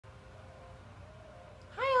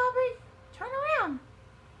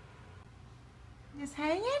Just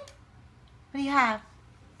hanging? What do you have?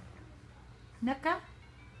 Nooka?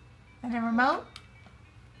 And a remote?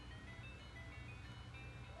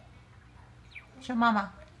 Show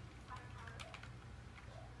Mama.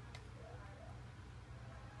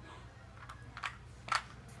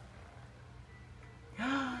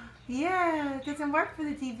 Yeah, it doesn't work for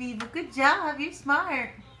the TV, but good job. You're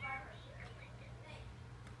smart.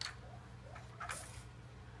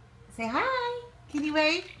 Say hi. Can you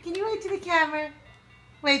wave? Can you wave to the camera?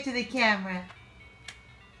 Wave to the camera.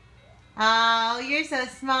 Oh, you're so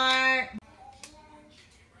smart.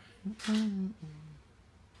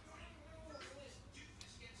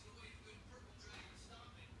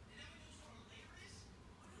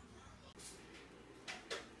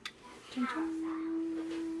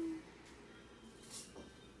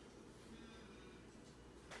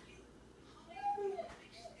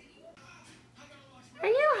 Are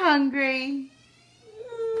you hungry?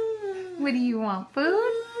 What do you want?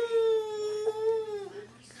 Food?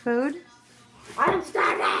 Food? I'm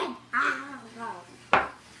starving!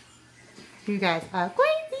 You guys are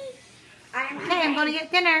crazy. Okay, I'm going to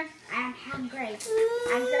get dinner. I'm hungry.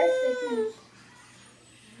 I'm thirsty.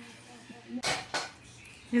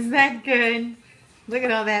 Isn't that good? Look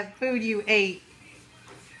at all that food you ate.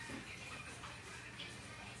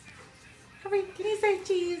 Hurry, can you say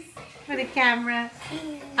cheese for the camera?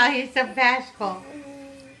 Oh, you're so bashful.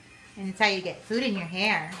 And it's how you get food in your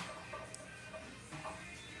hair.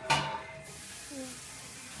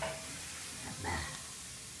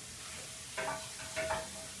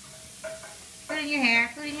 Food in your hair,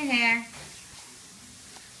 food in your hair.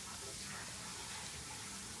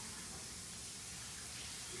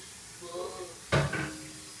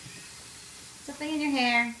 Something in your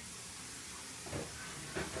hair.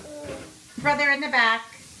 Brother in the back.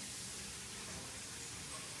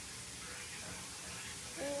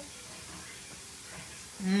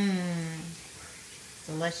 Mmm.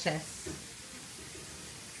 Delicious.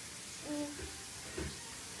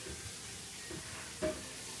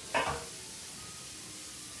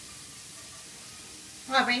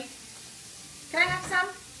 Aubrey, can I have some?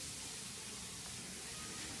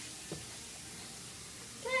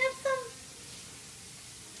 Can I have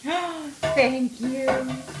some? Thank you.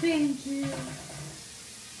 Thank you.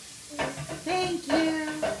 Thank you.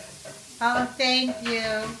 Oh, thank you.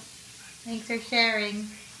 Thanks for sharing.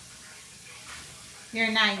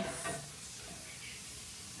 You're nice.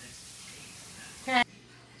 Okay.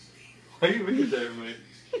 Why are you looking at that, mate?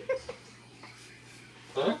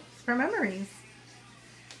 Huh? It's for memories.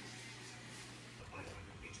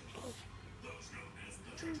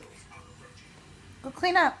 Go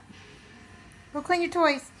clean up. Go clean your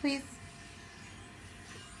toys, please.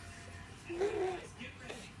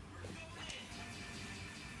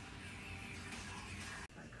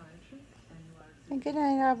 And good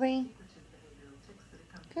night, Aubrey.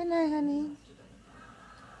 Good night, honey.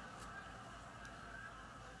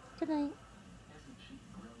 Good night.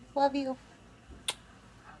 Love you.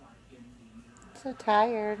 So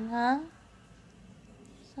tired, huh?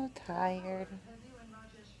 So tired.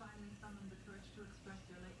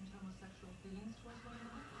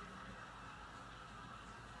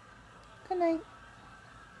 Good night.